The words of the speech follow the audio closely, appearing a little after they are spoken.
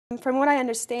From what I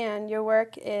understand, your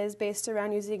work is based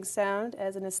around using sound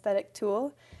as an aesthetic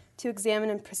tool to examine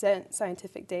and present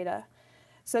scientific data.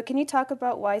 So can you talk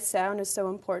about why sound is so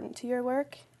important to your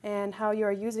work and how you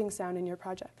are using sound in your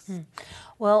projects?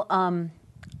 Well,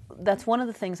 that's one of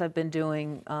the things I've been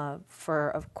doing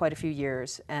for quite a few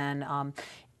years, and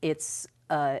it's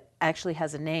actually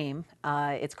has a name.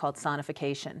 It's called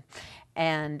sonification,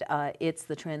 and it's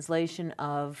the translation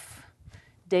of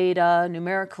data,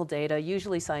 numerical data,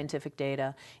 usually scientific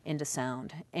data, into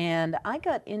sound. And I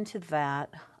got into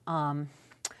that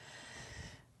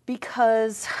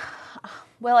because,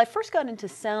 well, I first got into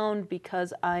sound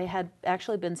because I had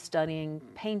actually been studying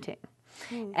painting.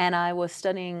 And I was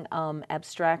studying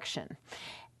abstraction.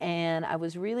 And I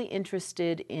was really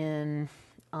interested in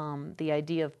the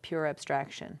idea of pure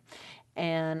abstraction.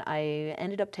 And I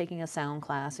ended up taking a sound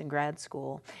class in grad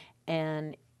school.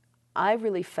 And I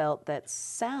really felt that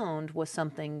sound was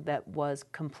something that was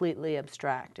completely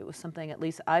abstract. It was something, at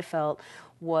least I felt,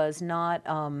 was not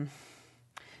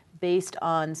based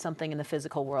on something in the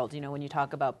physical world. You know, when you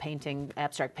talk about painting,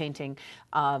 abstract painting,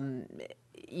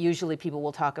 usually people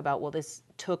will talk about, well, this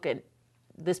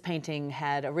painting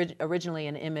had originally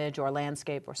an image or a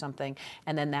landscape or something,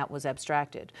 and then that was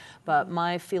abstracted. But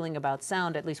my feeling about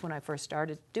sound, at least when I first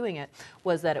started doing it,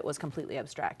 was that it was completely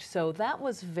abstract. So that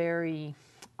was very,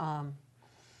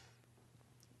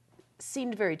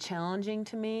 seemed very challenging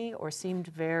to me, or seemed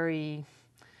very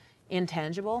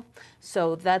intangible.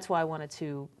 So that's why I wanted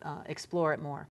to explore it more.